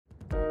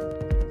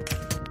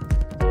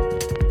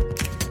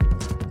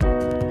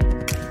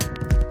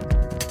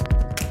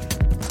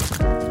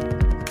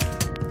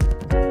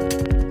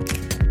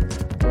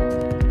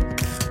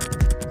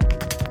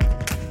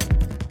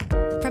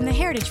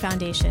Heritage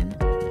Foundation.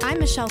 I'm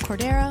Michelle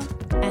Cordero,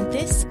 and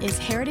this is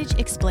Heritage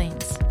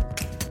Explains.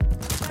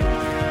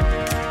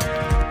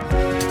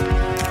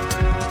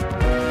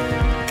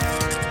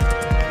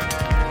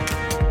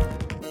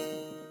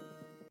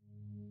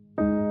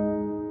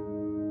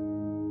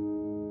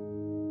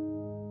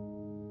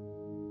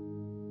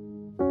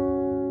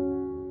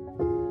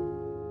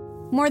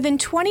 More than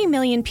 20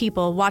 million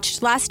people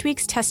watched last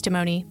week's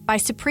testimony by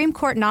Supreme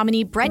Court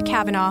nominee Brett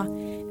Kavanaugh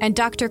and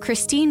Dr.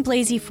 Christine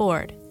Blasey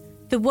Ford,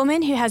 the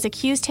woman who has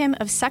accused him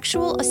of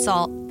sexual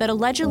assault that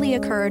allegedly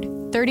occurred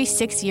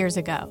 36 years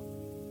ago.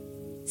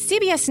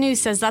 CBS News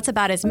says that's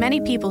about as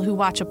many people who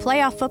watch a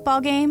playoff football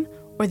game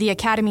or the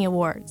Academy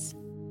Awards.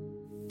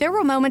 There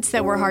were moments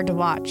that were hard to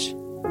watch,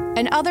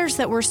 and others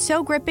that were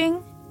so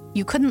gripping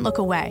you couldn't look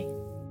away.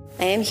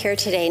 I am here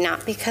today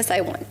not because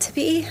I want to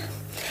be.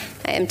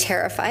 I am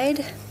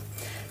terrified.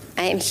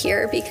 I am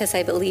here because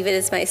I believe it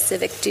is my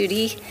civic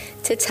duty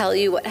to tell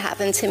you what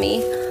happened to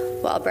me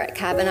while Brett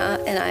Kavanaugh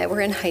and I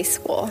were in high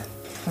school.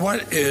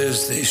 What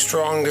is the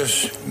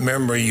strongest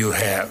memory you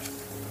have?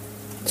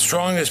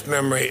 Strongest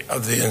memory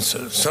of the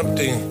incident,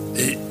 something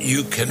that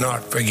you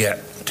cannot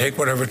forget. Take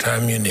whatever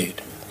time you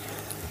need.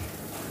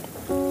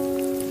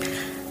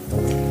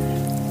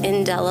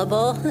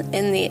 Indelible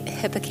in the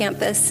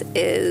hippocampus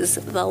is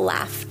the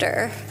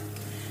laughter.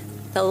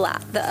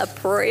 The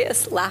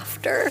uproarious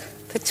laughter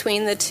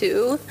between the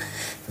two,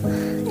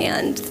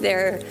 and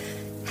they're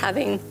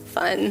having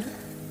fun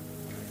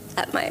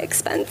at my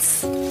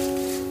expense.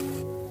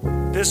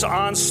 This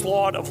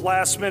onslaught of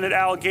last-minute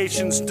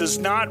allegations does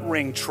not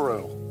ring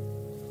true.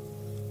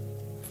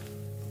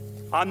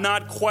 I'm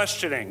not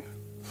questioning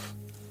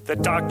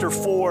that Dr.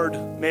 Ford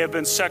may have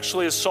been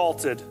sexually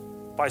assaulted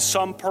by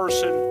some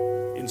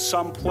person in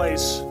some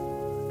place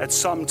at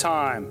some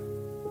time.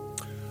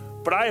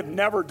 But I have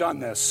never done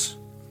this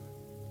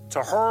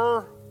to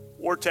her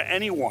or to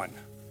anyone.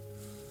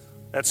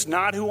 That's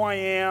not who I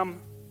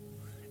am.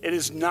 It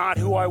is not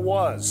who I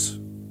was.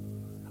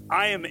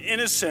 I am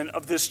innocent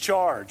of this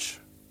charge.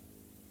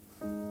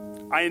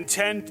 I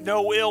intend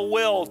no ill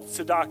will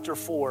to Dr.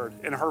 Ford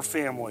and her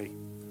family.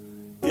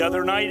 The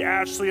other night,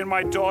 Ashley and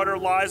my daughter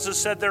Liza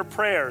said their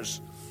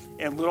prayers,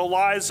 and little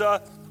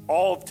Liza,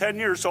 all of 10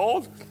 years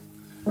old,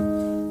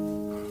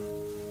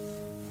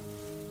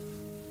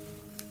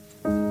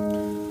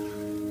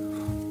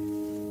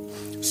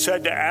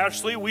 said to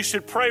Ashley, we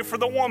should pray for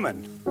the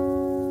woman.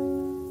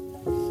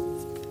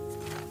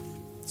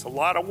 It's a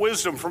lot of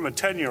wisdom from a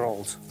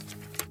 10-year-old.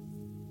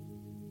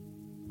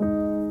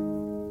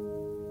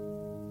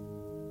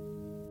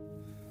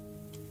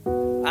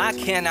 I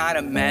cannot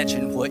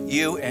imagine what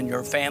you and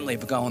your family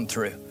have gone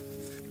through.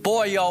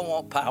 Boy, y'all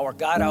want power.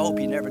 God, I hope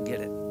you never get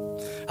it.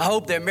 I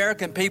hope the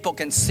American people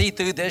can see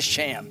through this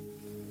sham,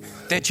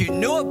 that you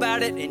knew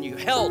about it and you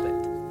held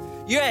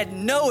it. You had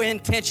no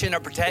intention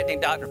of protecting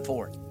Dr.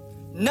 Ford.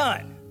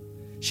 None.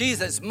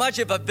 She's as much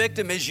of a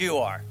victim as you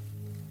are.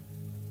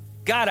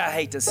 God, I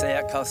hate to say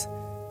it because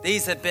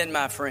these have been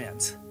my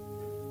friends.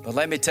 But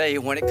let me tell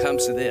you, when it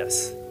comes to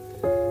this,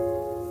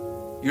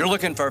 you're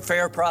looking for a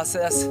fair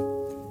process.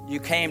 You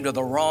came to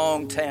the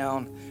wrong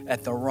town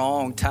at the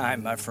wrong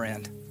time, my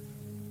friend.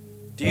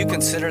 Do you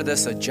consider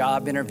this a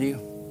job interview?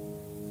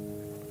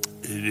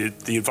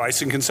 The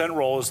advice and consent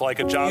role is like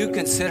a job. Do you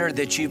consider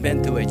that you've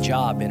been through a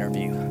job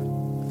interview?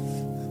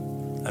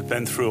 I've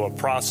been through a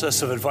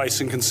process of advice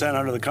and consent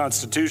under the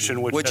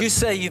Constitution. Would you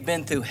say you've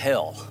been through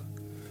hell?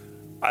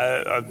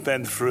 I've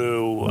been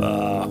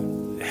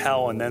through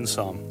hell and then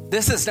some.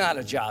 This is not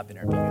a job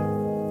interview.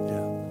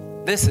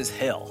 Yeah. This is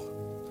hell.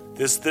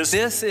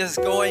 This is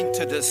going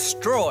to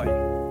destroy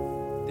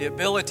the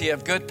ability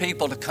of good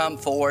people to come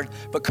forward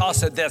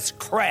because of this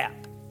crap.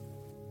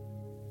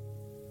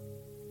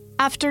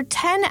 After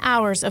 10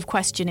 hours of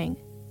questioning,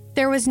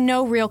 there was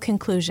no real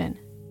conclusion.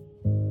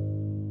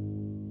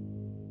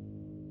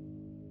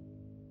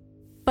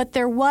 But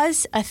there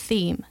was a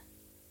theme.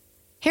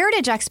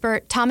 Heritage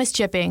expert Thomas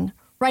Jipping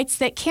writes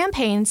that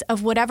campaigns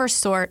of whatever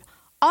sort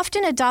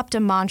often adopt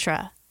a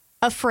mantra,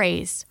 a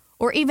phrase,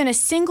 or even a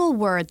single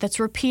word that's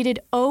repeated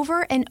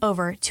over and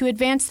over to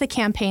advance the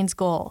campaign's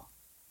goal.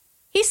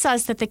 He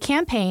says that the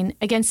campaign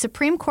against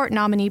Supreme Court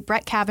nominee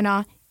Brett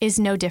Kavanaugh is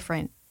no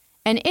different,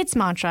 and its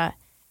mantra,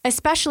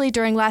 especially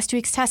during last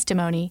week's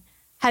testimony,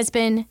 has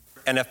been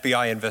an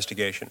FBI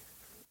investigation.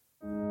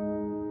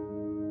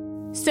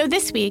 So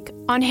this week,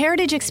 on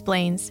Heritage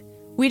Explains,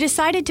 we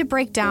decided to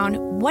break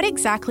down what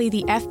exactly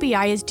the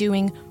FBI is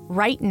doing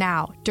right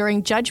now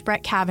during Judge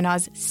Brett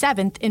Kavanaugh's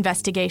 7th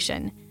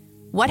investigation,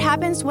 what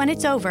happens when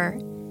it's over,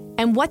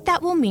 and what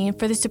that will mean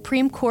for the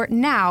Supreme Court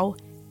now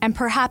and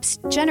perhaps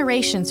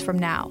generations from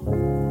now.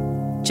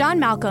 John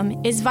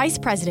Malcolm is Vice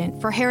President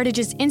for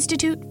Heritage's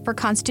Institute for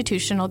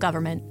Constitutional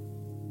Government.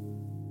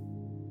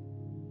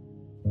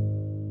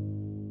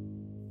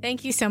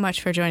 Thank you so much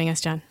for joining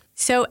us, John.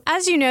 So,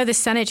 as you know, the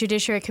Senate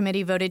Judiciary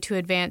Committee voted to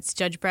advance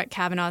Judge Brett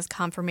Kavanaugh's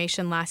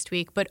confirmation last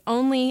week, but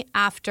only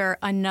after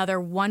another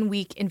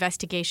one-week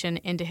investigation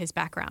into his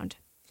background.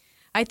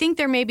 I think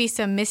there may be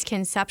some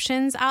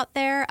misconceptions out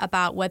there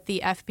about what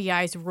the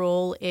FBI's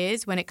role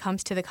is when it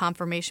comes to the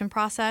confirmation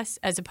process,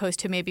 as opposed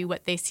to maybe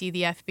what they see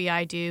the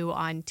FBI do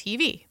on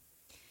TV.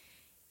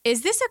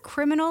 Is this a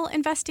criminal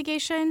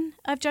investigation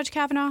of Judge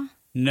Kavanaugh?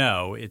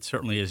 No, it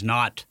certainly is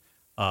not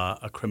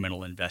a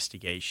criminal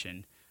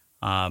investigation.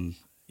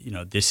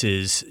 This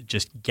is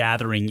just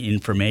gathering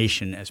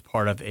information as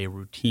part of a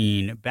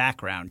routine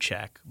background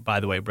check. By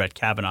the way, Brett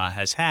Kavanaugh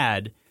has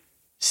had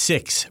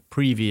 6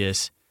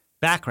 previous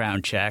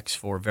background checks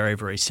for very,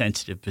 very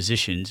sensitive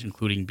positions,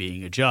 including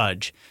being a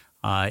judge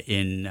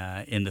in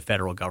the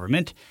federal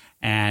government.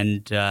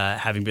 And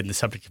having been the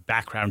subject of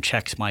background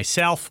checks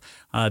myself,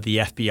 the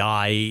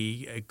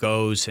FBI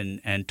goes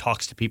and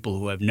talks to people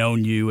who have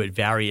known you at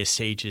various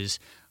stages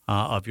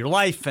of your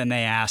life, and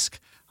they ask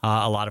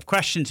a lot of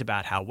questions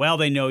about how well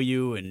they know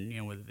you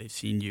and whether they've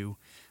seen you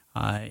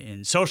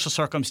in social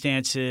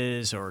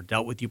circumstances or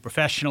dealt with you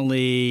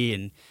professionally.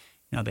 And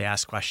they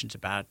ask questions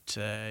about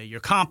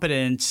your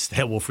competence.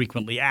 They will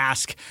frequently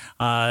ask,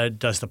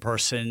 does the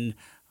person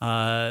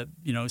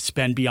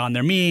spend beyond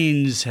their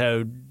means?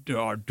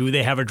 Or do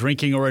they have a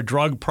drinking or a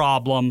drug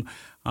problem?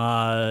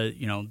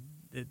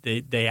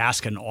 They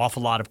ask an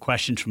awful lot of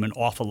questions from an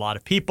awful lot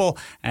of people.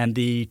 And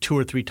the 2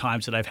 or 3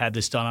 times that I've had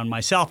this done on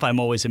myself, I'm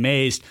always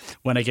amazed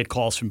when I get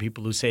calls from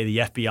people who say the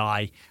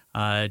FBI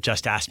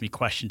just asked me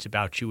questions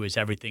about you. Is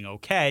everything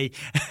okay?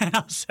 And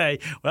I'll say,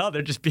 well,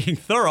 they're just being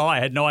thorough. I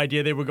had no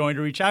idea they were going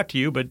to reach out to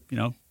you, but,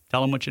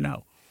 tell them what you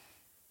know.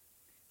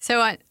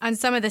 So on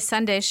some of the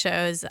Sunday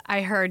shows,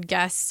 I heard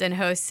guests and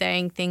hosts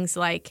saying things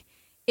like,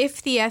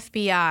 if the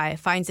FBI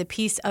finds a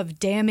piece of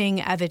damning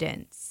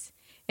evidence.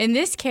 In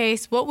this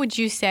case, what would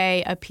you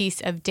say a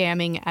piece of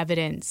damning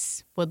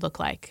evidence would look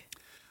like?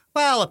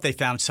 Well, if they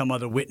found some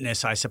other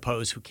witness, I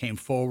suppose, who came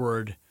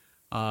forward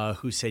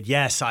who said,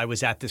 yes, I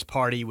was at this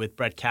party with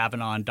Brett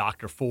Kavanaugh and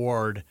Dr.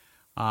 Ford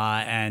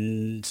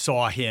and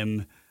saw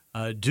him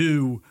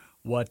do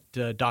what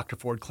Dr.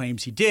 Ford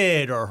claims he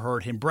did, or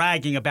heard him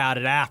bragging about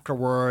it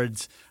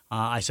afterwards.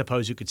 I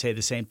suppose you could say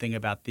the same thing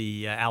about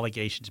the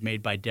allegations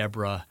made by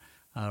Deborah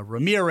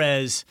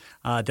Ramirez.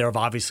 There have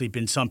obviously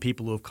been some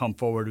people who have come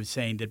forward who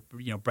saying that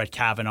Brett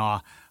Kavanaugh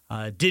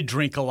did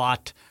drink a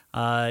lot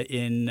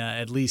in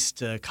at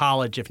least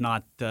college, if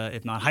not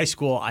high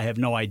school. I have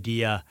no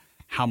idea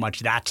how much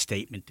that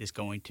statement is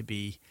going to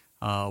be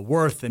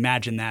worth.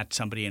 Imagine that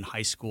somebody in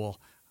high school.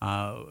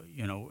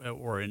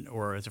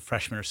 Or as a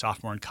freshman or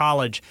sophomore in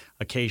college,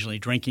 occasionally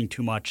drinking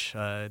too much.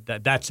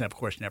 That's, of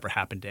course, never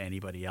happened to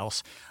anybody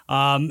else.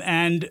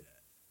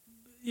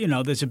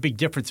 There's a big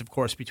difference, of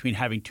course, between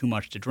having too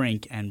much to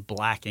drink and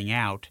blacking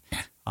out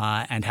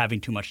and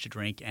having too much to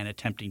drink and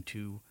attempting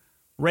to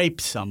rape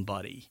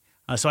somebody.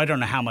 So I don't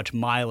know how much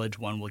mileage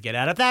one will get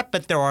out of that,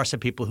 but there are some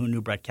people who knew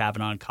Brett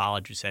Kavanaugh in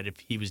college who said if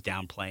he was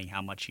downplaying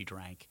how much he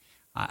drank.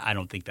 I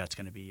don't think that's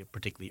going to be a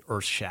particularly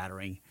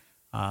earth-shattering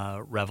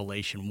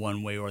revelation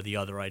one way or the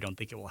other. I don't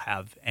think it will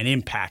have an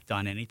impact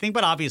on anything.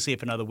 But obviously,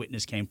 if another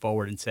witness came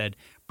forward and said,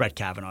 Brett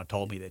Kavanaugh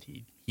told me that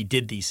he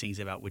did these things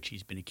about which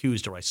he's been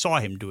accused, or I saw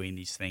him doing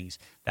these things,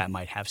 that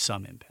might have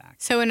some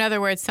impact. So in other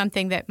words,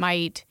 something that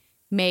might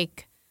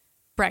make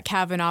Brett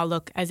Kavanaugh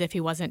look as if he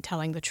wasn't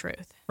telling the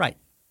truth. Right.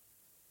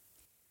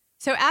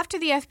 So after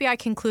the FBI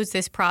concludes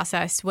this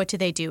process, what do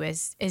they do?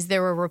 Is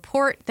there a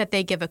report that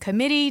they give a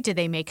committee? Do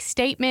they make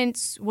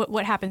statements?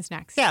 What happens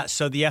next? Yeah,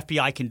 so the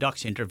FBI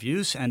conducts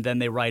interviews, and then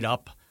they write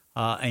up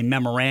a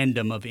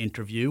memorandum of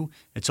interview.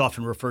 It's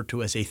often referred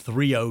to as a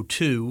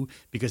 302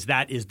 because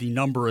that is the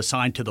number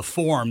assigned to the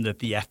form that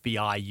the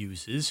FBI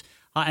uses.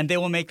 And they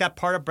will make that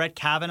part of Brett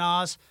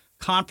Kavanaugh's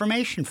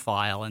confirmation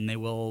file, and they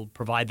will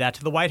provide that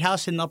to the White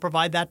House, and they'll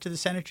provide that to the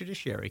Senate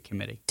Judiciary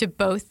Committee. Do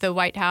both the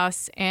White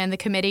House and the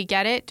committee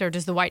get it, or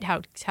does the White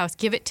House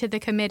give it to the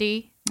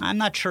committee? I'm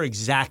not sure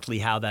exactly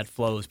how that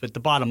flows, but the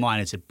bottom line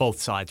is that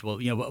both sides will,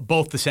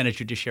 both the Senate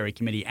Judiciary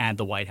Committee and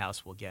the White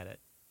House will get it.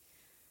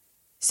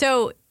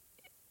 So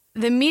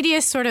the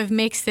media sort of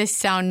makes this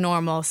sound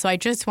normal, so I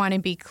just want to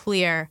be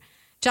clear.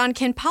 John,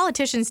 can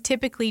politicians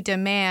typically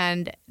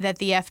demand that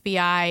the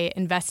FBI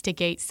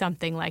investigate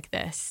something like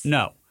this?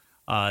 No.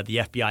 The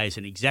FBI is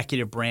an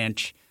executive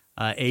branch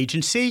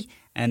agency,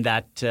 and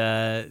that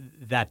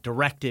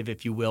directive,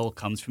 if you will,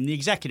 comes from the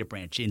executive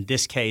branch. In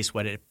this case,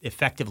 what it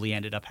effectively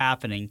ended up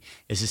happening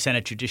is the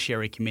Senate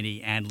Judiciary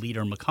Committee and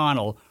Leader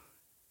McConnell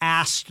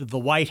asked the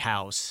White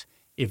House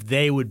if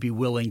they would be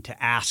willing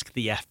to ask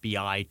the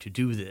FBI to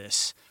do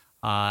this.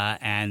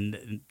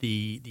 And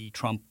the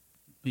Trump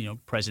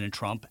President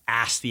Trump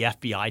asked the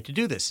FBI to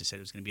do this. He said it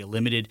was going to be a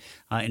limited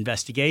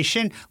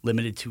investigation,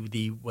 limited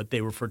to what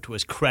they referred to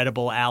as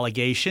credible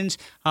allegations,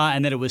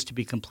 and that it was to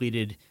be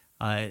completed,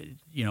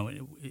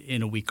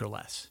 in a week or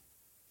less.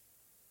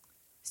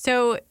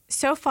 So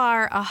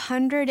far,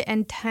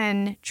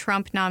 110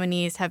 Trump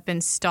nominees have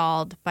been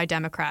stalled by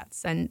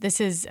Democrats, and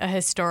this is a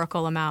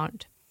historical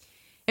amount.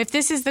 If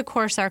this is the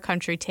course our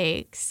country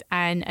takes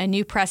and a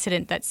new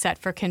precedent that's set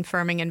for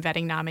confirming and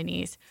vetting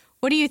nominees,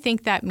 what do you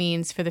think that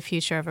means for the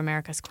future of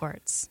America's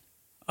courts?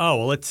 Oh,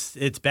 well,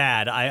 it's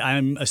bad.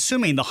 I'm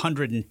assuming the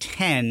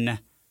 110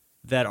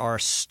 that are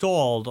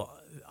stalled,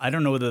 I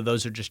don't know whether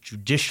those are just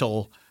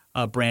judicial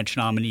branch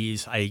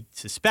nominees. I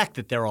suspect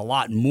that there are a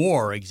lot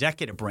more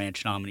executive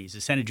branch nominees.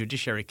 The Senate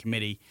Judiciary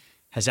Committee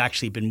has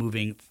actually been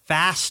moving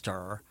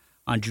faster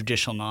on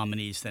judicial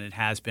nominees than it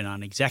has been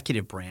on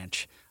executive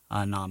branch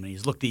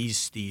nominees. Look,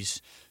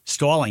 these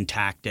stalling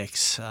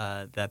tactics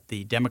that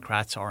the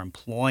Democrats are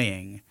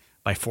employing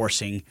by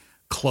forcing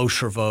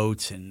cloture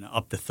votes and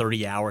up to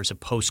 30 hours of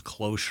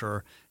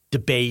post-closure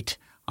debate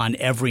on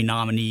every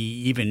nominee,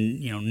 even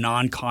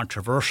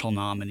non-controversial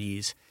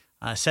nominees,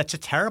 sets a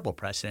terrible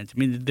precedent. I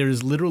mean,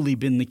 there's literally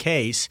been the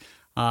case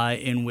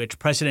in which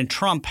President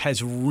Trump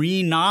has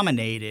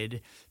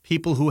renominated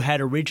people who had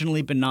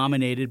originally been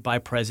nominated by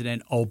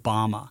President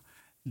Obama.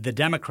 The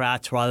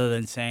Democrats, rather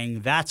than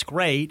saying that's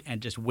great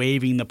and just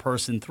waving the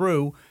person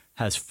through,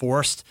 has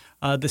forced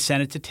the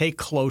Senate to take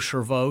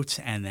cloture votes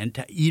and then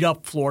to eat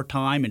up floor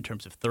time in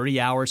terms of 30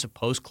 hours of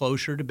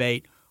post-closure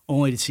debate,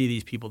 only to see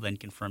these people then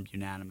confirmed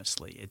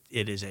unanimously.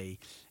 It is a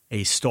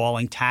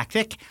stalling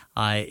tactic.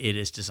 It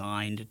is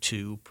designed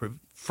to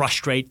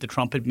frustrate the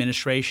Trump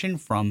administration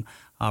from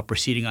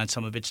proceeding on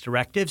some of its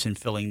directives and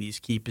filling these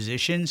key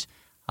positions.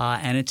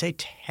 And it's a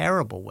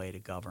terrible way to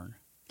govern.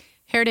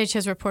 Heritage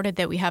has reported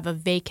that we have a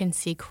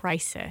vacancy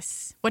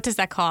crisis. What does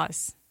that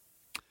cause?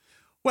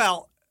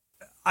 Well,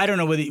 I don't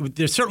know whether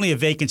there's certainly a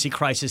vacancy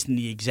crisis in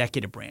the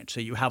executive branch. So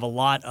you have a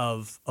lot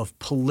of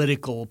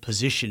political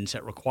positions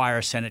that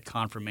require Senate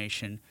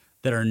confirmation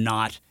that are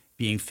not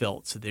being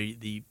filled. So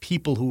the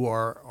people who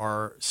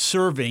are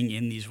serving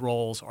in these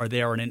roles are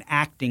there in an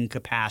acting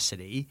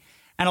capacity,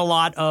 and a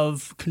lot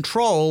of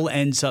control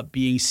ends up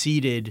being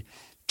ceded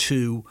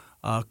to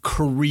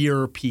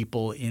career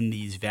people in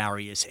these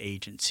various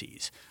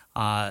agencies.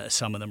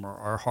 Some of them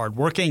are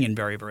hardworking and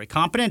very, very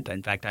competent.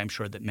 In fact, I'm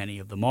sure that many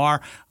of them are.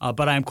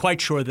 But I'm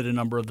quite sure that a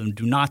number of them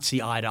do not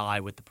see eye to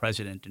eye with the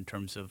president in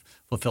terms of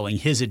fulfilling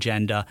his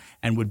agenda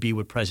and would be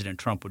what President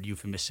Trump would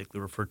euphemistically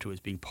refer to as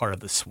being part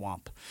of the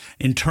swamp.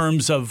 In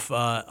terms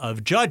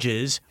of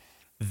judges,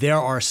 there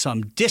are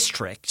some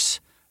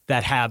districts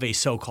that have a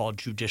so-called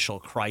judicial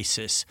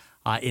crisis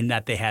in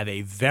that they have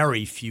a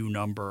very few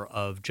number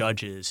of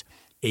judges,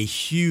 a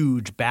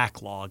huge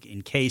backlog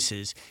in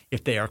cases.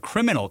 If they are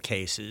criminal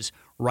cases,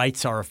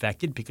 rights are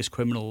affected because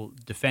criminal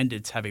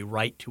defendants have a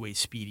right to a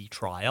speedy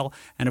trial.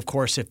 And, of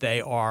course, if they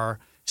are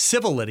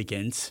civil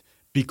litigants,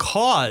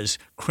 because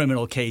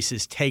criminal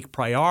cases take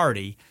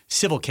priority,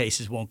 civil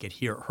cases won't get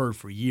heard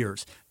for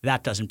years.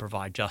 That doesn't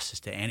provide justice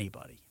to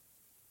anybody.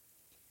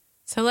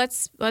 So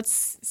let's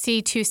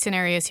see two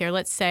scenarios here.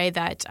 Let's say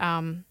that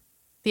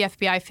the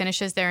FBI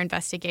finishes their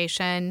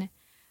investigation,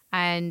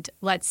 and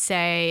let's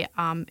say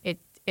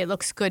it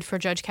looks good for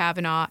Judge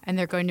Kavanaugh and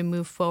they're going to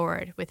move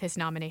forward with his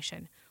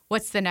nomination.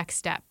 What's the next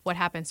step? What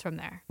happens from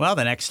there? Well,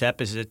 the next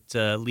step is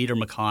that Leader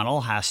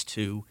McConnell has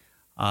to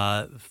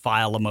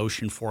file a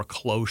motion for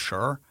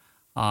cloture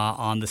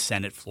on the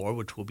Senate floor,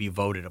 which will be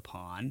voted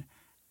upon.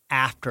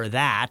 After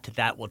that,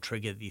 that will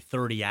trigger the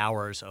 30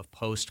 hours of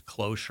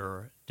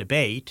post-closure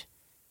debate,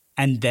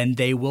 and then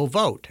they will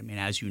vote. I mean,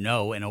 as you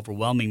know, an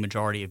overwhelming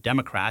majority of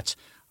Democrats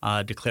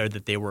declared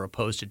that they were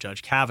opposed to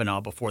Judge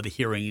Kavanaugh before the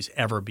hearings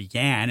ever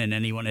began and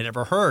anyone had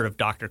ever heard of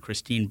Dr.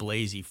 Christine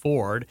Blasey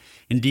Ford.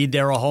 Indeed,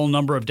 there are a whole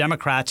number of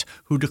Democrats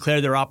who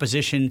declared their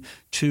opposition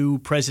to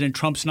President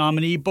Trump's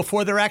nominee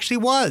before there actually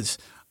was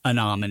a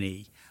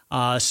nominee.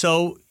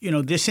 So,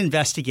 this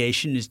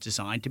investigation is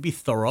designed to be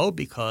thorough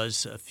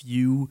because a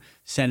few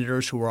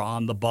senators who are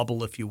on the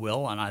bubble, if you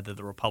will, on either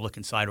the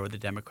Republican side or the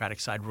Democratic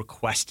side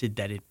requested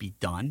that it be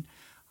done.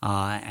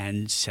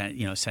 And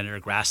Senator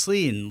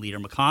Grassley and Leader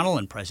McConnell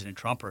and President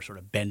Trump are sort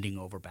of bending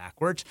over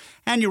backwards.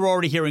 And you're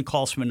already hearing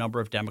calls from a number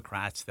of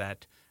Democrats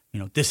that,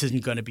 this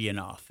isn't going to be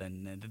enough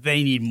and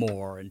they need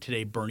more. And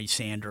today Bernie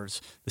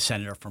Sanders, the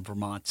senator from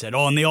Vermont, said,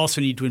 and they also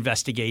need to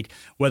investigate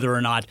whether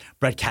or not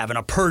Brett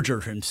Kavanaugh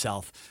perjured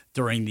himself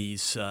during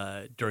these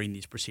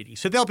proceedings.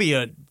 So there'll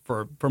be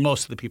for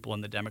most of the people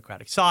on the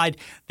Democratic side,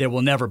 there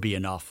will never be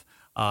enough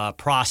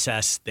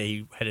process.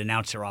 They had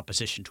announced their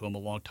opposition to him a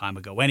long time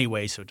ago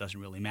anyway, so it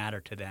doesn't really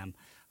matter to them.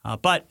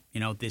 But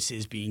this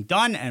is being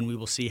done, and we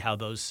will see how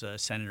those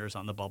senators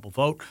on the bubble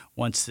vote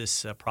once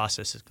this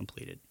process is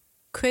completed.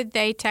 Could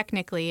they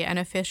technically and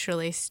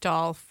officially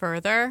stall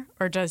further,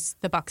 or does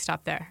the buck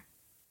stop there?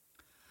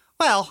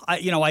 Well,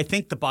 I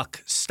think the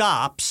buck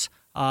stops.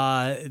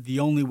 The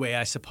only way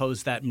I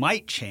suppose that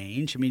might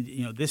change,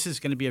 this is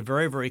going to be a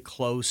very, very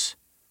close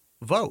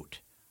vote.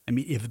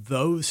 If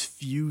those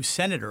few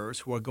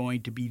senators who are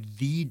going to be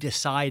the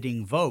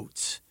deciding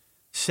votes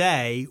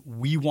say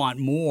we want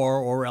more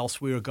or else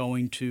we are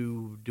going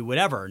to do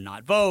whatever,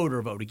 not vote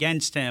or vote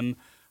against him,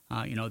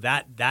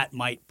 that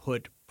might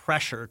put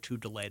pressure to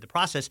delay the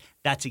process.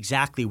 That's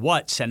exactly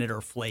what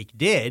Senator Flake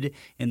did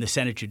in the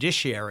Senate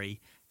Judiciary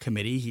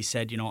Committee. He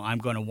said, I'm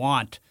going to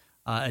want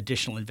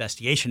additional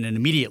investigation. And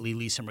immediately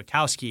Lisa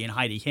Murkowski and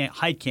Heidi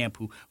Heitkamp,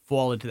 who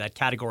fall into that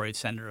category of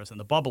senators in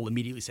the bubble,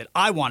 immediately said,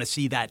 I want to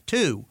see that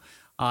too.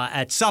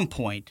 At some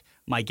point,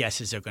 my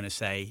guess is they're going to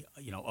say,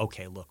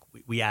 okay, look,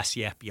 we asked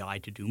the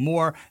FBI to do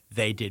more.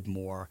 They did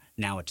more.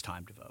 Now it's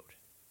time to vote.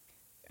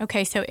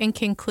 Okay, so in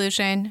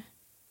conclusion,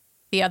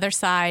 the other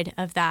side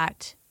of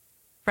that,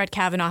 Brett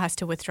Kavanaugh has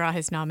to withdraw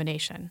his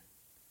nomination.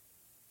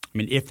 I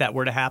mean, if that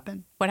were to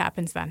happen. What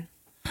happens then?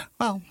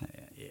 Well,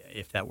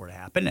 if that were to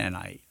happen, and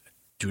I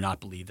do not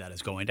believe that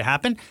is going to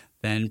happen,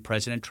 then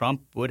President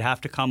Trump would have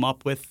to come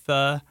up with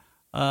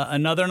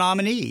another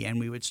nominee, and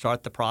we would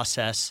start the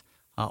process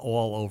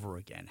all over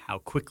again. How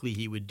quickly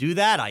he would do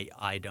that,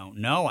 I don't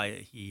know.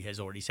 He has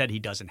already said he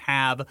doesn't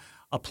have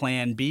a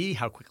plan B.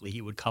 How quickly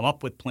he would come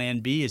up with plan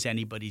B is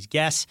anybody's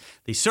guess.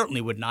 They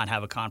certainly would not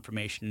have a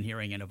confirmation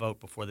hearing and a vote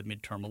before the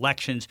midterm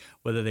elections.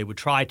 Whether they would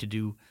try to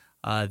do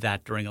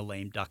that during a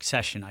lame duck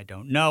session, I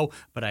don't know.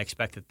 But I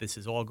expect that this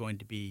is all going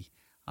to be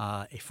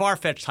a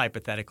far-fetched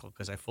hypothetical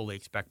because I fully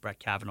expect Brett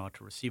Kavanaugh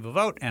to receive a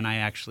vote, and I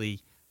actually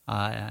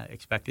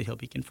expect that he'll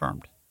be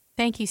confirmed.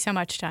 Thank you so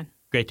much, John.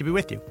 Great to be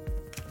with you.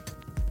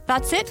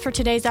 That's it for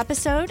today's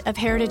episode of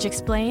Heritage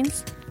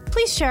Explains.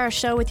 Please share our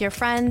show with your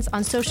friends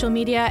on social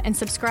media and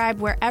subscribe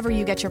wherever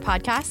you get your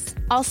podcasts.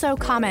 Also,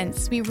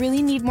 comments. We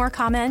really need more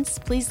comments.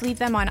 Please leave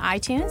them on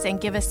iTunes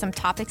and give us some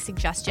topic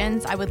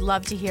suggestions. I would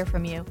love to hear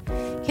from you.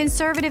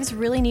 Conservatives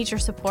really need your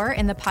support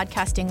in the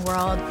podcasting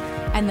world,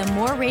 and the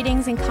more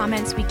ratings and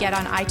comments we get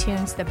on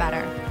iTunes, the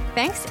better.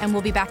 Thanks, and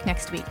we'll be back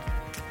next week.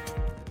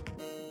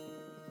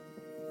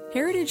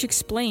 Heritage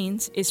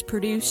Explains is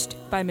produced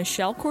by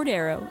Michelle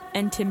Cordero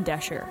and Tim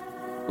Descher,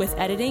 with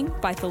editing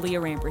by Thalia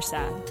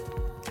Rampersad.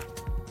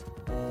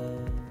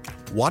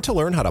 Want to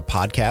learn how to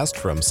podcast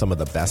from some of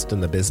the best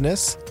in the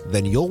business?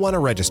 Then you'll want to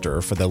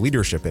register for the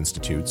Leadership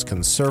Institute's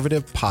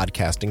Conservative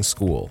Podcasting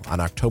School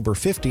on October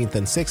 15th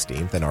and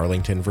 16th in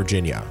Arlington,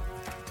 Virginia.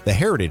 The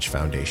Heritage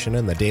Foundation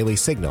and the Daily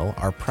Signal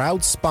are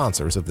proud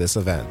sponsors of this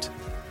event.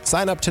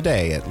 Sign up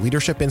today at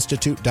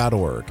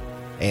leadershipinstitute.org.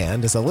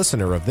 And as a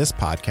listener of this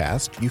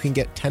podcast, you can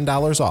get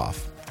 $10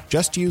 off.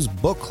 Just use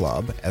Book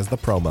Club as the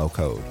promo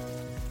code.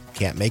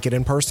 Can't make it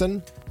in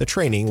person? The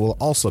training will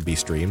also be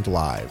streamed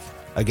live.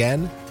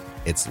 Again,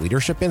 it's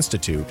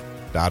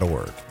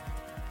leadershipinstitute.org.